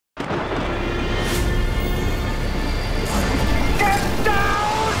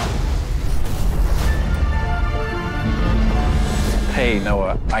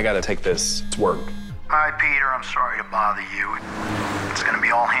Noah, I gotta take this to work. Hi, Peter. I'm sorry to bother you. It's gonna be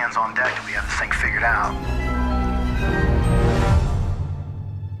all hands on deck till we have this thing figured out.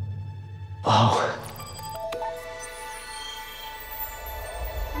 Oh.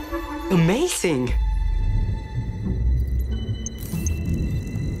 Amazing.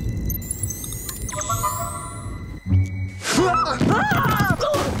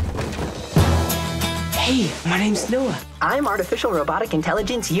 Hey, my name's Noah. I'm Artificial Robotic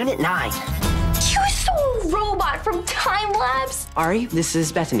Intelligence Unit 9. You saw a robot from Time Lapse? Ari, this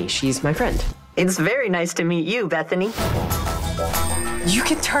is Bethany. She's my friend. It's very nice to meet you, Bethany. You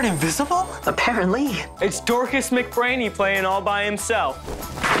can turn invisible? Apparently. It's Dorcas McBrainy playing all by himself.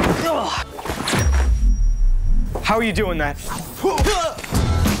 Ugh. How are you doing that?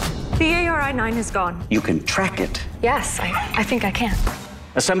 The A.R.I. 9 is gone. You can track it. Yes, I think I can.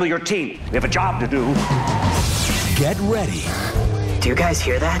 Assemble your team. We have a job to do. Get ready Do you guys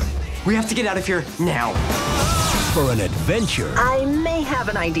hear that? We have to get out of here now. for an adventure I may have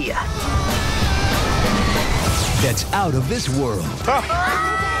an idea. that's out of this world.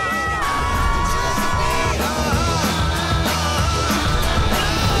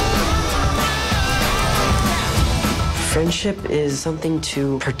 Friendship is something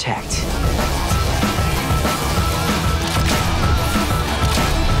to protect.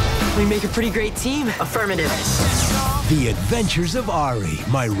 We make a pretty great team. Affirmative. The Adventures of A.R.I,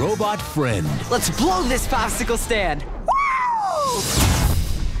 my robot friend. Let's blow this popsicle stand.